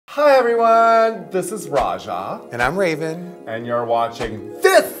Hi everyone, this is Raja. And I'm Raven. And you're watching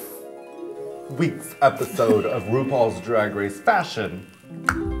this week's episode of RuPaul's Drag Race Fashion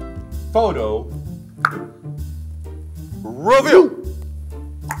Photo RuView.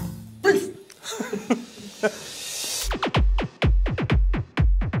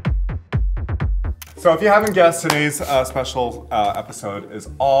 So if you haven't guessed, today's special episode is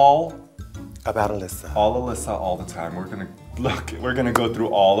all about Alyssa. All Alyssa all the time. We're gonna go through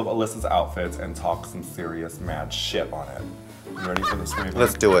all of Alyssa's outfits and talk some serious mad shit on it. You ready for this, Raven?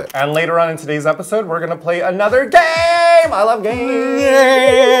 Let's do it. And later on in today's episode, we're gonna play another game! I love games!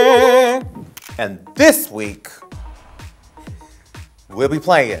 Yeah. And this week, we'll be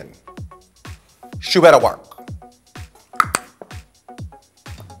playing Shoe Better Work.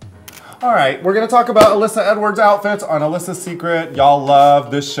 All right, we're gonna talk about Alyssa Edwards' outfits on Alyssa's Secret. Y'all love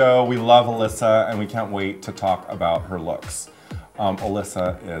this show. We love Alyssa, and we can't wait to talk about her looks.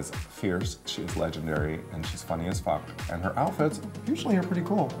 Alyssa is fierce, she is legendary, and she's funny as fuck. And her outfits usually are pretty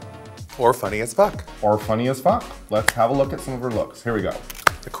cool. Or funny as fuck. Or funny as fuck. Let's have a look at some of her looks. Here we go.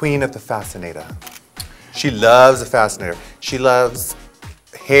 The queen of the fascinator. She loves a fascinator. She loves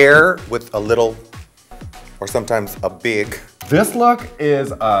hair with a little, or sometimes a big. This look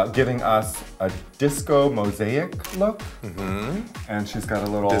is giving us a disco mosaic look. Mm-hmm. And she's got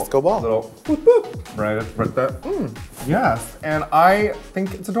a little disco ball. Little whoop, whoop, right there. Yes, and I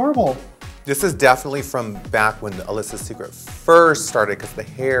think it's adorable. This is definitely from back when Alyssa's Secret first started, because the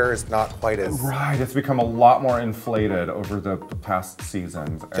hair is not quite as... Right, it's become a lot more inflated over the past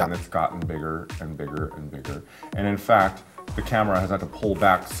seasons, and It's gotten bigger and bigger and bigger. And in fact, the camera has had to pull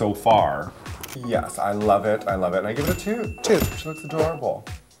back so far. Yes, I love it, I love it. And I give it a 2. 2. She looks adorable.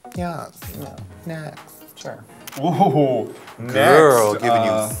 Yes. Yeah. Next. Sure. Ooh, girl, next, giving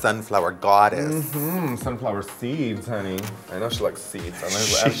you sunflower goddess. Sunflower seeds, honey. I know she likes seeds. I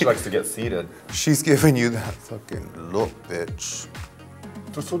know she likes to get seeded. She's giving you that fucking look, bitch.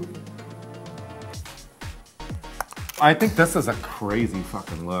 I think this is a crazy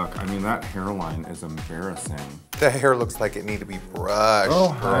fucking look. I mean, that hairline is embarrassing. The hair looks like it needs to be brushed. Oh,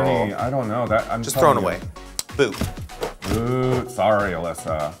 honey, I don't know. I'm just thrown away. Boo. Boo. Sorry,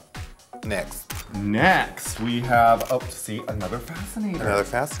 Alyssa. Next, we have, see, another fascinator. Another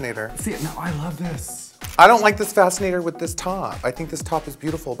fascinator. See, no, I love this. I don't like this fascinator with this top. I think this top is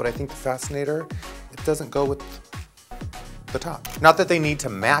beautiful, but I think the fascinator, it doesn't go with the top. Not that they need to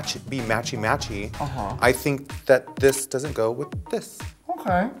be matchy-matchy. I think that this doesn't go with this.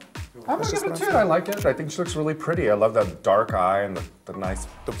 Okay. I'm gonna give it a 2. I like it. I think she looks really pretty. I love that dark eye and the nice...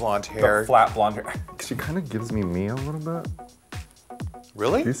 The blonde hair. The flat blonde hair. She kind of gives me a little bit.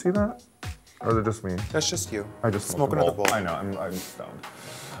 Really? Do you see that? Or is it just me? That's just you. I just smoke another bowl. I know, I'm stoned.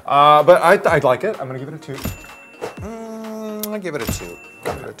 But I like it. I'm gonna give it a 2. I give it a 2.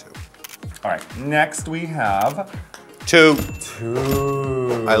 Give it a 2. All right, next we have... 2.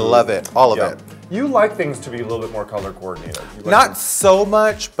 2. I love it, all of it. You like things to be a little bit more color coordinated. Like not so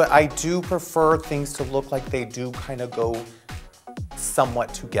much, but I do prefer things to look like they do kind of go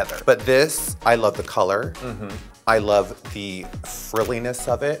somewhat together. But this, I love the color. I love the frilliness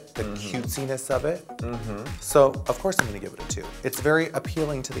of it, the cutesiness of it. So, of course I'm gonna give it a 2. It's very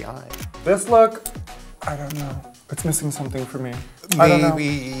appealing to the eye. This look, I don't know. It's missing something for me.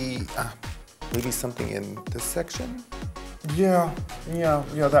 Maybe something in this section? Yeah,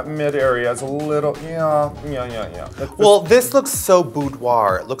 that mid area is a little, yeah. Well, this looks so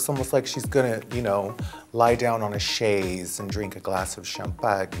boudoir. It looks almost like she's gonna, lie down on a chaise and drink a glass of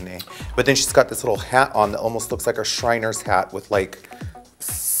champagne. But then she's got this little hat on that almost looks like a Shriner's hat with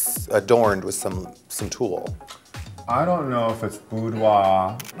adorned with some tulle. I don't know if it's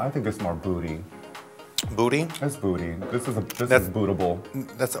boudoir. I think it's more booty. Booty? It's booty. This is bootable.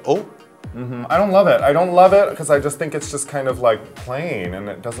 I don't love it. I don't love it because I just think it's just kind of like plain, and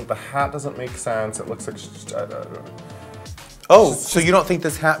the hat doesn't make sense. It looks like so you don't think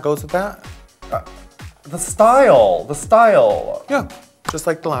this hat goes with that? The style. Yeah, just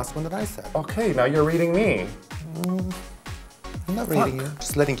like the last one that I said. Okay, now you're reading me. I'm not reading you,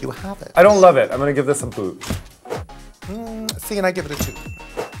 just letting you have it. I don't love it. I'm gonna give this a boot. See, and I give it a 2.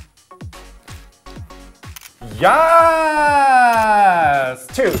 Yes!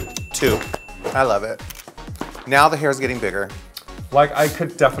 2. 2. I love it. Now the hair's getting bigger. Like, I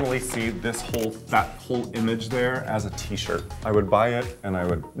could definitely see that whole image there as a t-shirt. I would buy it and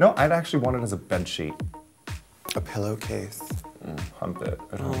I'd actually want it as a bed sheet. A pillowcase. Hump it.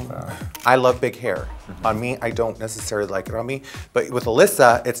 I love big hair. On me, I don't necessarily like it on me. But with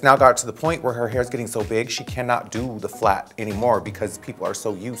Alyssa, it's now got to the point where her hair's getting so big, she cannot do the flat anymore because people are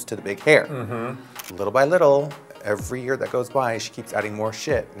so used to the big hair. Little by little, every year that goes by, she keeps adding more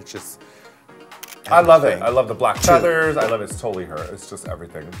shit. It's just everything. I love it. I love the black feathers. I love it. It's totally her. It's just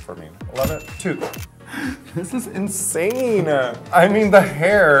everything for me. I love it. Toot. This is insane. I mean, the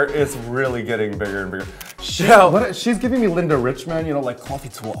hair is really getting bigger and bigger. She's giving me Linda Richmond, you know, like coffee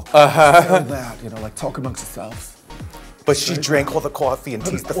talk. That, you know, like talk amongst yourselves. But she drank all the coffee and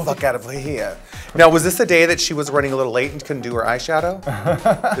teased the fuck out of her hair. Now, was this a day that she was running a little late and couldn't do her eyeshadow?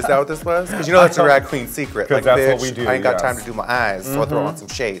 Is that what this was? Because you know that's a drag queen secret. Like, that's bitch, what we do, I ain't got time to do my eyes, so I'll throw on some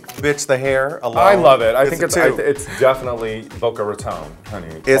shade. Bitch, the hair alone. I love it. I think it's definitely Boca Raton,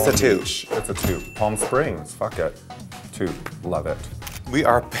 honey. It's a toot. It's a toot. Palm Springs, fuck it. Toot, love it. We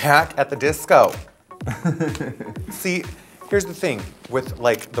are back at the disco. See, here's the thing with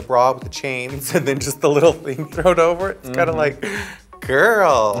like the bra with the chains and then just the little thing thrown over it. It's kind of like,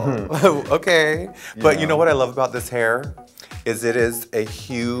 girl, okay. But you know what I love about this hair is it is a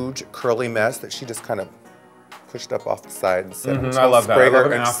huge curly mess that she just kind of pushed up off the sides. I love that. I love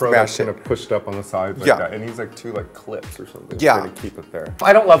an afro that's kind of pushed up on the sides like that. And he's like two like clips or something. Yeah. To keep it there.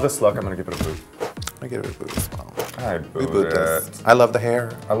 I don't love this look. I'm gonna give it a boot. I give it a boot as well. I boot it. I love the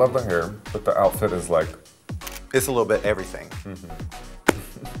hair. I love the hair, but the outfit is like. It's a little bit everything.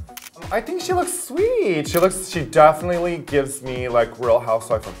 I think she looks sweet. She definitely gives me like Real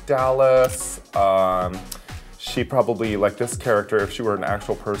Housewife of Dallas. She probably, like this character, if she were an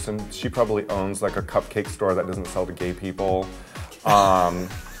actual person, she probably owns like a cupcake store that doesn't sell to gay people.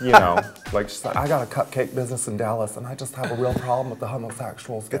 You know, like she's like, I got a cupcake business in Dallas and I just have a real problem with the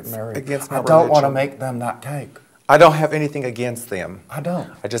homosexuals getting married. I don't want to make them that cake. I don't have anything against them. I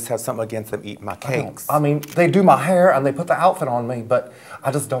don't. I just have something against them eating my cakes. I mean, they do my hair and they put the outfit on me, but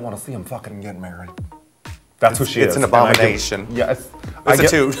I just don't want to see them fucking getting married. That's who she is. It's an abomination. It's a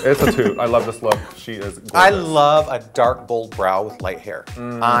toot. It's a toot. I love this look. She is gorgeous. I love a dark, bold brow with light hair.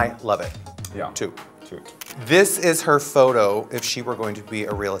 I love it. Yeah. Toot. This is her photo if she were going to be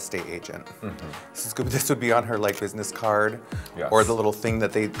a real estate agent. This would be on her like business card, or the little thing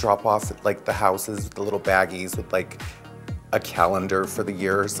that they drop off at like the houses, the little baggies with like a calendar for the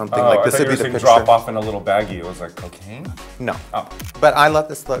year or something. Like this would be the picture. Drop off in a little baggie. It was like cocaine. No. But I love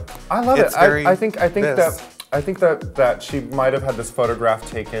this look. I love it. I think that she might have had this photograph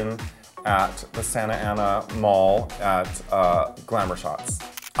taken at the Santa Ana Mall at Glamour Shots.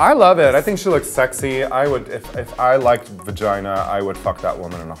 I love it. I think she looks sexy. I would, if I liked vagina, I would fuck that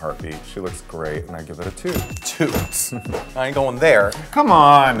woman in a heartbeat. She looks great, and I give it a toot. Toot. I ain't going there. Come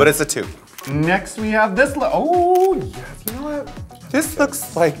on. But it's a toot. Next we have this look. Oh, yes. You know what? This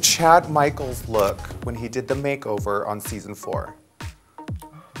looks like Chad Michaels' look when he did the makeover on season 4.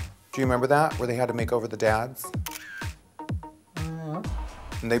 Do you remember that? Where they had to make over the dads?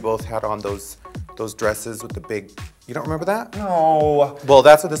 And they both had on those dresses with the big. You don't remember that? No. Well,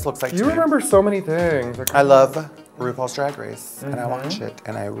 that's what this looks like to me. You remember so many things. I love RuPaul's Drag Race, and I watch it,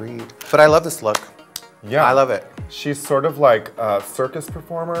 and I read. But I love this look. Yeah. I love it. She's sort of like a circus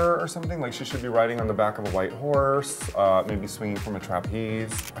performer or something. Like she should be riding on the back of a white horse, maybe swinging from a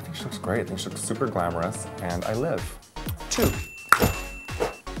trapeze. I think she looks great. I think she looks super glamorous, and I live. Toot.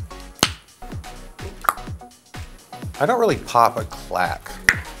 I don't really pop a clack.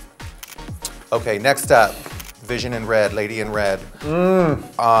 Okay, next up. Vision in Red, Lady in Red.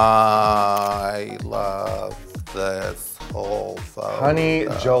 I love this whole photo. Honey,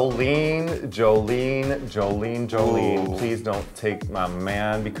 Jolene. Please don't take my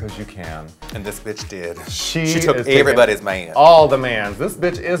man because you can. And this bitch did. She took everybody's man. All the mans. This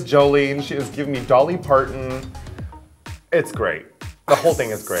bitch is Jolene. She is giving me Dolly Parton. It's great. The whole thing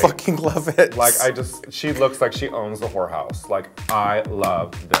is great. Fucking love it. Like she looks like she owns the whorehouse. Like I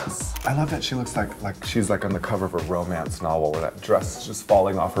love this. I love that she looks like she's like on the cover of a romance novel where that dress is just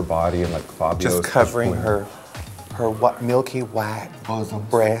falling off her body and like Fabio's just covering her milky white bosom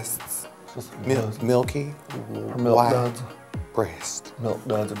breasts. Just milky white breast. Milk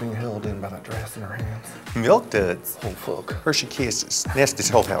duds are being held in by that dress in her hands. Milk duds. Oh fuck. Hershey kisses. Nested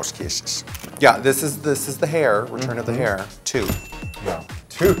Whole House kisses. Yeah, this is the hair. Return of the hair. Toot. Yeah.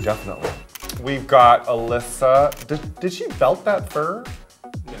 Toot, definitely. We've got Alyssa. Did she belt that fur?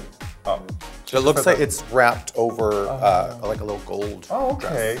 No. Oh. It looks like it's wrapped over like a little gold. Oh,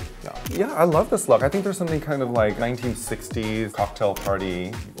 okay. Dress. Yeah, I love this look. I think there's something kind of like 1960s cocktail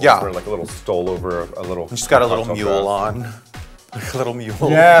party. Yeah. Where like a little stole over a little. She's got a little mule on. Like a little mule.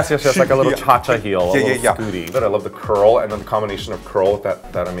 Yes, like a little cha-cha heel, a little yeah. scooty. But I love the curl and then the combination of curl with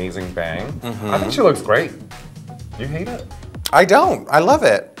that amazing bang. I think she looks great. You hate it? I don't. I love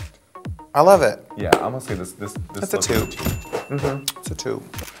it. I love it. Yeah, I'm gonna say this It's a toot. It's a toot.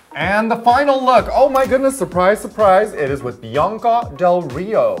 And the final look. Oh my goodness, surprise, surprise. It is with Bianca Del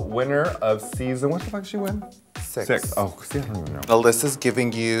Rio, winner of season, what the fuck did she win? 6. Oh, see, I don't even know. Alyssa's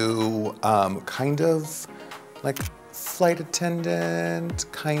giving you kind of like flight attendant,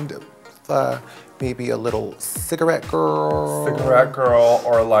 kind of maybe a little cigarette girl. Cigarette girl,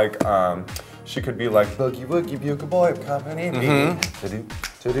 or like, she could be like, Boogie Woogie Bugle Boy, company. No,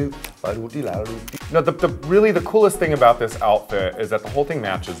 really the coolest thing about this outfit is that the whole thing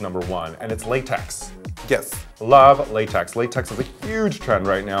matches, #1, and it's latex. Yes. Love latex. Latex is a huge trend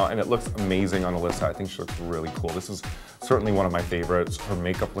right now, and it looks amazing on Alyssa. I think she looks really cool. This is certainly one of my favorites. Her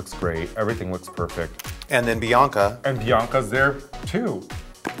makeup looks great. Everything looks perfect. And then Bianca. And Bianca's there too.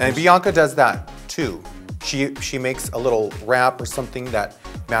 And Bianca does that too. She makes a little wrap or something that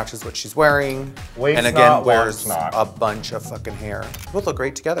matches what she's wearing. Waist and again knot, wears knot. a bunch of fucking hair. Both look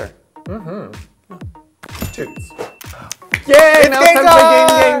great together. Toots. Yay! Now it's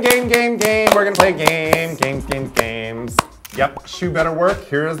time to play game. We're gonna play games. Yep, shoe better work.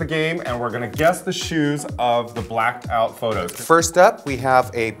 Here is the game, and we're gonna guess the shoes of the blacked out photos. First up, we have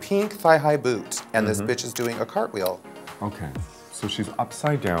a pink thigh-high boot, and this bitch is doing a cartwheel. Okay, so she's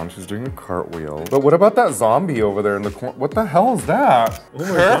upside down. She's doing a cartwheel. But what about that zombie over there in the corner? What the hell is that? Oh my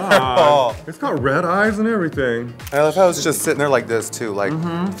god. It's got red eyes and everything. I love how it's just sitting there like this too, like,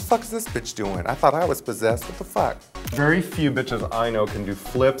 what the fuck is this bitch doing? I thought I was possessed, what the fuck? Very few bitches I know can do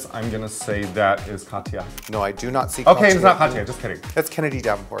flips. I'm gonna say that is Katya. No, I do not see Katya. Okay, it's not Katya, just kidding. That's Kennedy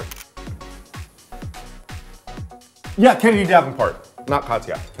Davenport. Yeah, Kennedy Davenport, not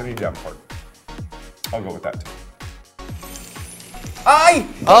Katya. Kennedy Davenport. I'll go with that too.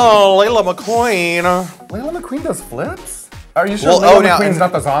 Oh, Layla McQueen. Layla McQueen does flips? Are you sure Well, Layla McQueen's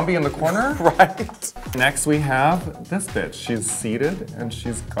not the zombie in the corner? Right. Next we have this bitch. She's seated and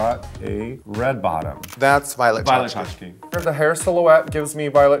she's got a red bottom. That's Violet Violet Chachki. Chachki. The hair silhouette gives me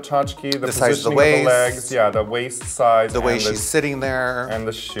Violet Chachki. The size of the positioning waist. of the legs. Yeah, the waist size. The way she's sitting there. And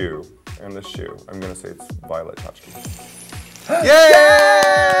the shoe. And the shoe. I'm gonna say it's Violet Chachki. Yay!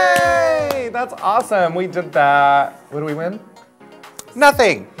 Yay! That's awesome. We did that. What do we win?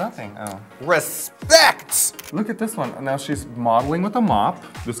 Nothing. Nothing. Oh. Respect. Look at this one. Now she's modeling with a mop.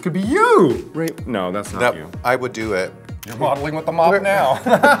 This could be you. Right? No, that's not you. I would do it. You're modeling with the mop now.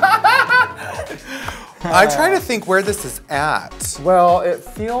 I'm trying to think where this is at. Well, it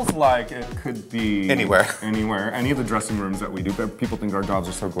feels like it could be anywhere. Anywhere. Any of the dressing rooms that we do. People think our jobs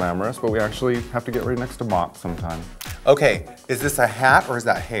are so glamorous, but we actually have to get right next to mop sometime. Okay, is this a hat or is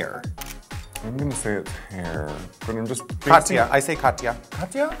that hair? I'm gonna say it's hair, but I'm just Katya. I say Katya.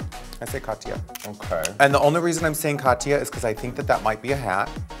 Katya? I say Katya. Okay. And the only reason I'm saying Katya is because I think that that might be a hat,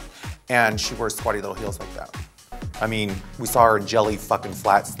 and she wears squatty little heels like that. I mean, we saw her in jelly fucking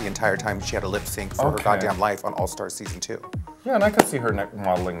flats the entire time she had a lip sync for her goddamn life on All Stars Season 2. Yeah, and I could see her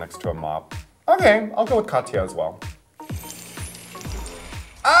modeling next to a mop. Okay, I'll go with Katya as well.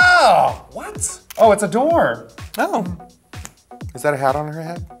 Oh, what? Oh, it's a door. Oh. Is that a hat on her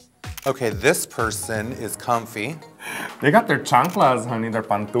head? Okay, this person is comfy. They got their chanclas, honey, their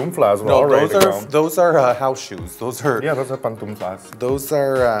pantuflas. No, those are house shoes. Those are those are pantuflas. Those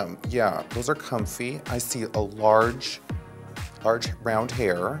are those are comfy. I see a large round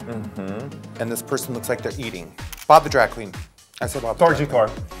hair, and this person looks like they're eating. Bob the drag queen. I said Bob. Thor.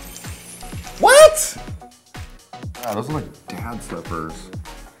 What? Wow, those are like dad slippers.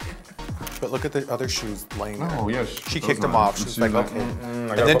 But look at the other shoes laying there. Oh, yeah. She kicked them off. She was like, okay. And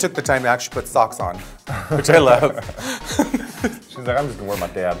then took the time to actually put socks on, which I love. She's like, I'm just gonna wear my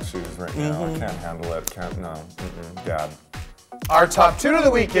dad's shoes right now. I can't handle it. Dad. Our top 2 of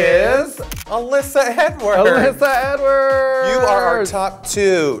the week is Alyssa Edwards. Alyssa Edwards! You are our top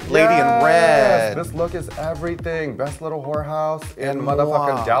 2, Lady in Red. This look is everything. Best little whorehouse in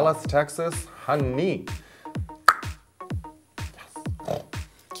motherfucking Dallas, Texas. Honey.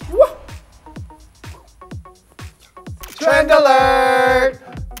 Trend alert!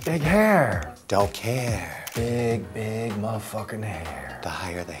 Big hair. Don't care. Big motherfucking hair. The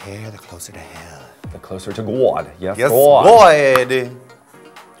higher the hair, the closer to hell. The closer to God. Yes, yes, God.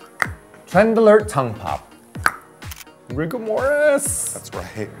 Trend alert tongue pop. Rigor Morris. That's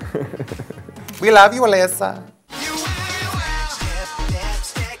right. We love you, Alyssa.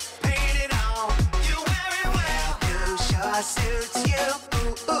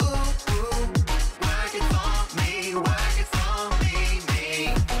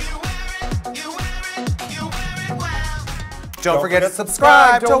 Don't forget to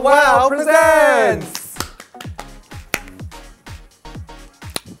subscribe to WOWPresents!